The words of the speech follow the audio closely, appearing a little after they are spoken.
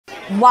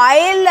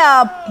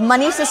while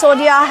Manish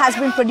Sisodia has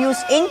been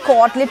produced in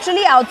court,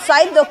 literally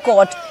outside the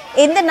court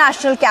in the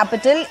national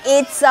capital,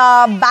 it's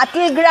a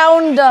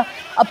battleground, a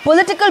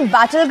political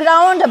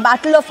battleground, a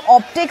battle of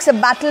optics, a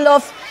battle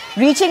of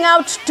reaching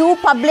out to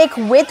public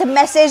with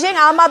messaging.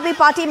 Aam Aadmi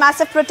Party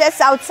massive protests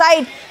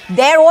outside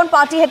their own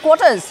party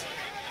headquarters.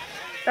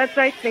 That's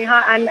right,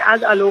 Sneha. And as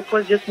Alok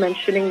was just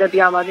mentioning, that the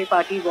Aam Aadmi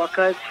Party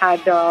workers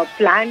had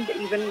planned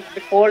even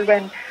before,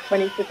 when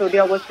Manish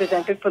Sisodia was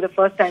presented for the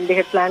first time, they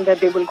had planned that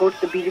they will go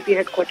to the BJP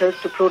headquarters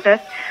to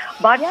protest.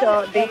 But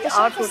they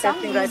are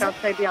protesting right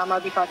outside the Aam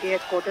Aadmi Party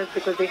headquarters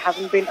because they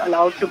haven't been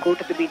allowed to go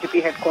to the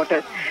BJP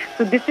headquarters.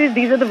 So these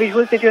are the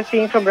visuals that you're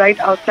seeing from right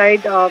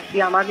outside the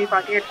Aam Aadmi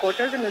Party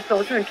headquarters. And it's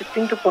also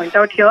interesting to point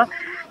out here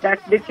that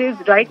this is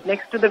right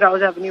next to the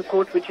Rouse Avenue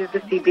court, which is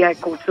the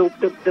CBI court. So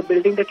the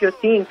building that you're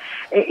seeing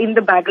in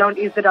the background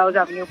is the Rouse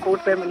Avenue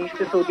court, where Manish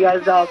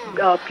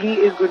Sisodia's plea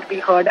is going to be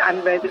heard,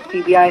 and where the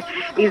CBI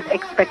is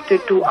expected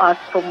to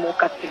ask for more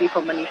custody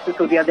for Manish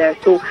Sisodia there.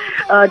 So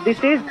that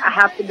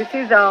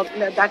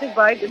is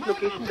why this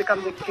location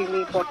becomes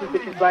extremely important,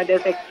 which is why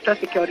there's extra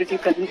security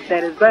presence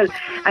there as well.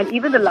 And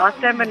even the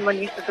last time when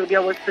Manish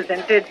Sisodia was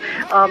presented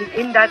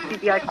in that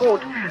CBI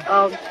court,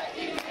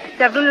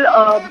 several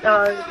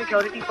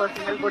security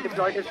personnel were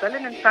deployed as well,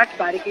 and in fact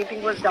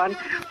barricading was done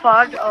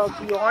far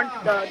beyond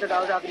the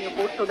Rouse Avenue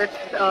court, so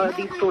that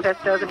these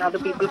protesters and other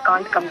people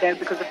can't come there,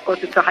 because of course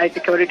it's a high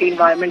security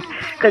environment,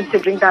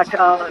 considering that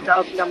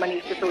the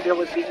Manish Sisodia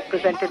was being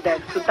presented there.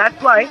 So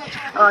that's why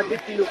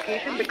this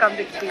location becomes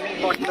extremely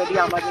important, where the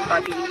Aam Aadmi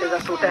Party leaders are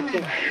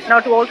protesting. Now,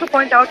 to also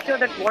point out here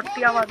that what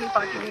the Aam Aadmi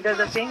Party leaders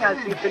are saying,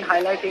 as we've been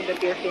highlighting, that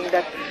they are saying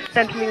that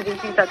central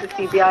agencies such as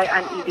CBI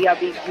and ED are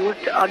being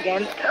used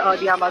against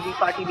the Aam Aadmi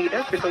Party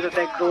leaders because of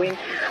their growing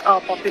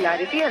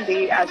popularity, and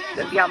the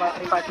Aam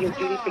Aadmi Party has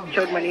really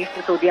pictured Manish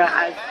Sisodia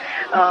as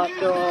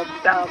the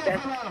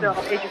best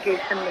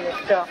education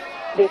minister.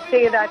 They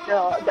say that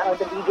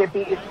the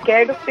BJP is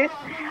scared of this.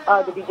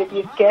 The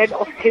BJP is scared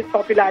of his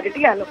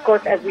popularity, and of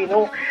course, as we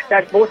know,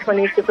 that both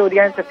Manish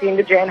Sisodia and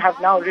Satyendra Jain have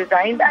now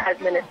resigned as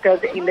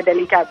ministers in the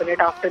Delhi cabinet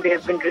after they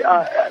have been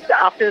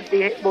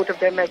both of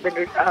them have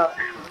been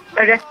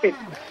arrested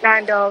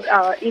and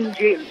in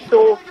jail.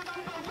 So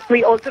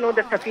we also know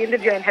that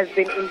Satyendra Jain has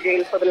been in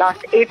jail for the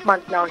last 8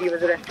 months now. He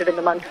was arrested in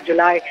the month of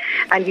July,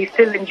 and he's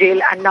still in jail.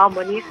 And now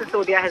Manish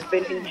Sisodia has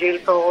been in jail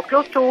for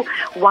close to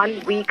 1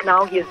 week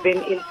now. He has been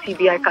in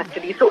CBI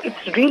custody. So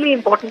it's really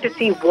important to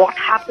see what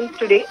happens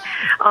today,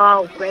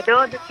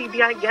 whether the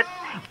CBI gets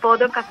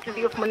further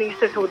custody of Manish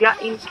Sisodia.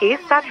 In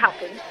case that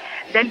happens,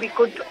 then we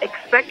could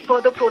expect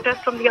further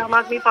protests from the Aam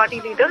Aadmi Party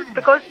leaders,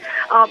 because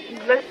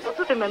let's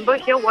also remember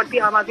here what the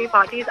Aam Aadmi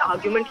Party's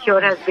argument here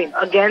has been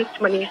against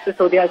Manish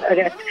Sisodia's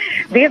arrest.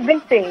 They have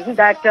been saying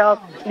that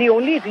the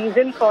only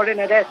reason for an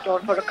arrest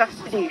or for a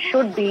custody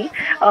should be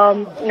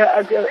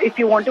if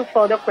you want to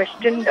further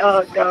question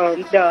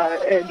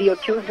the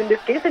accused in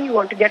this case, and you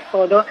want to get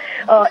further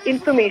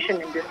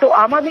information in this. So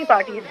Aam Aadmi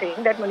Party is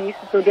saying that Manish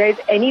Sisodia is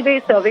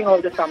anyway serving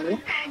all the summons.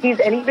 He is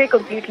anyway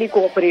completely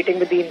cooperating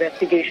with the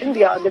investigation.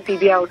 The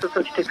CBI also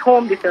searched his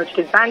home, they searched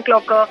his bank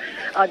locker,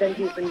 then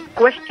he's been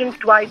questioned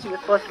twice. He was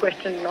first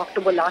questioned in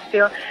October last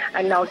year,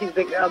 and now he's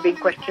being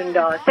questioned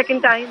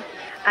second time.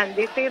 And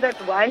they say that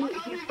while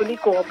he's fully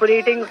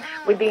cooperating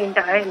with the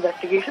entire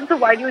investigation, so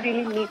why do you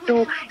really need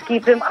to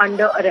keep him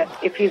under arrest?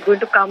 If he's going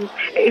to come,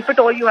 if at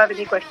all you have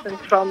any questions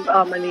from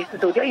Manish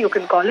Sisodia, you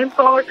can call him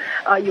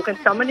you can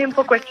summon him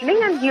for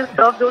questioning, and he'll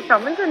serve those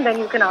summons, and then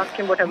you can ask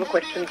him whatever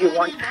questions you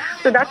want.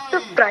 So that's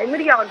the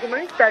primary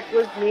argument that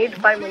was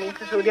made by Manish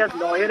Sisodia's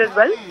lawyer as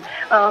well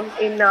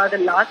in the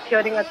last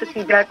hearing at the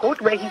CBI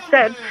court, where he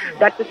said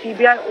that the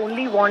CBI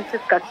only wants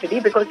his custody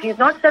because he's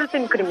not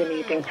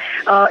self-incriminating.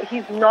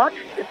 He's not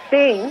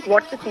saying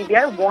what the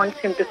CBI wants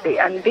him to say,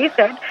 and they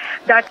said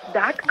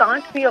that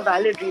can't be a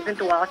valid reason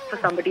to ask for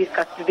somebody's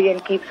custody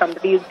and keep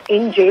somebody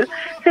in jail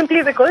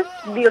simply because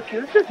the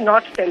accused is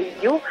not telling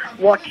you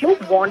what you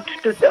want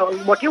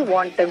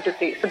them to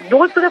say. So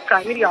those are the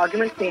primary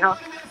arguments, Neha,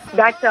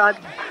 that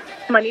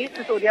Manish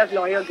Sisodia's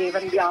lawyer gave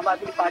and the Aam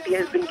Aadmi Party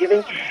has been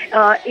giving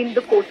in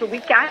the court. So we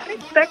can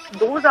expect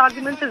those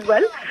arguments as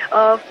well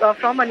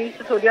from Manish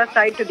Sisodia's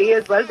side today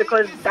as well,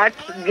 because that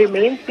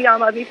remains the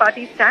Aam Aadmi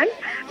Party's stand,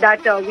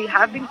 that we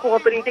have been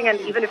cooperating.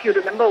 And even if you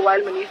remember, while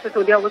Manish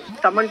Sisodia was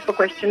summoned for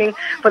questioning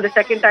for the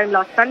second time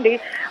last Sunday,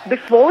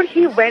 before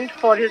he went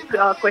for his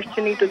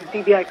questioning to the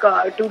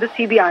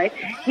CBI,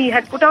 he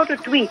had put out a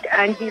tweet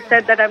and he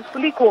said that I'm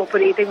fully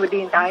cooperating with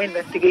the entire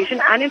investigation.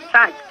 And in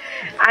fact,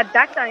 at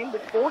that time,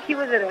 before he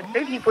was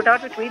arrested, he put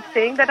out a tweet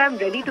saying that I'm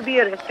ready to be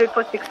arrested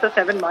for 6 or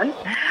 7 months.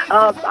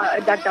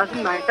 That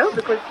doesn't matter,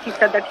 because he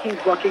said that he's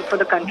working for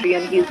the country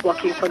and he's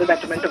working for the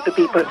betterment of the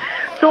people.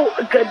 So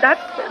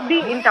that's the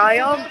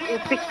entire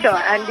picture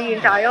and the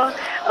entire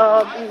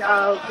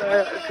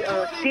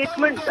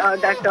statements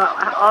that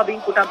are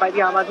being put up by the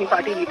Aam Aadmi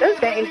Party leaders.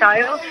 Their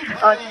entire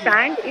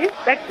stand is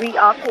that we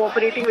are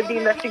cooperating with the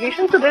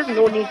investigation, so there's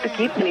no need to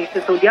keep Manish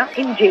Sisodia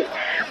in jail.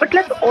 But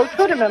let's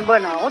also remember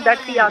now that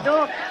the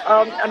other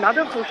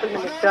another crucial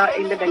minister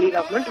in the Delhi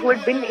government who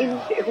has been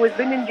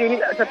in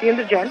jail,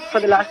 Satyendra Jain, for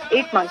the last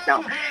 8 months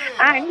now.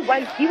 And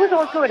while he was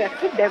also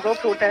arrested, there were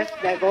protests,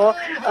 there were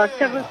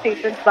several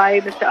statements by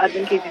Mr.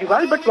 Arvind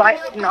Kejriwal. But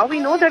now we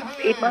know that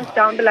 8 months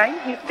down the line,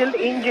 he's still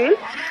in jail,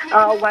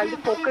 while the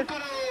focus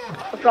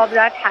from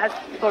that has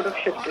sort of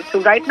shifted.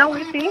 So right now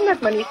we're seeing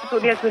that Manish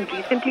Sisodia has been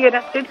recently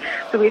arrested.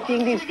 So we're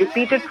seeing these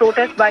repeated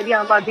protests by the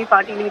Aam Aadmi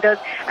Party leaders.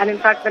 And in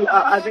fact, when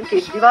Arvind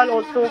Kejriwal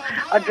also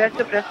addressed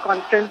a press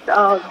conference,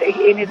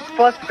 in his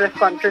first press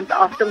conference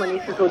after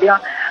Manish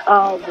Sisodia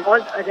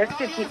was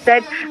arrested, he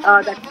said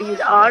that these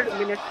are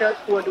ministers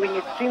who are doing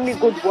extremely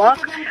good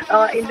work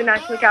in the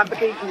national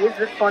capital. He is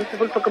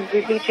responsible for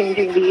completely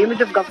changing the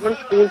image of government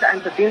schools,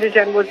 and Satyendra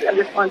Jain was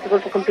responsible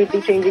for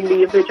completely changing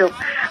the image of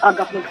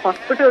government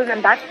hospitals,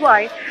 and that's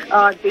why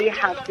they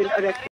have been arrested.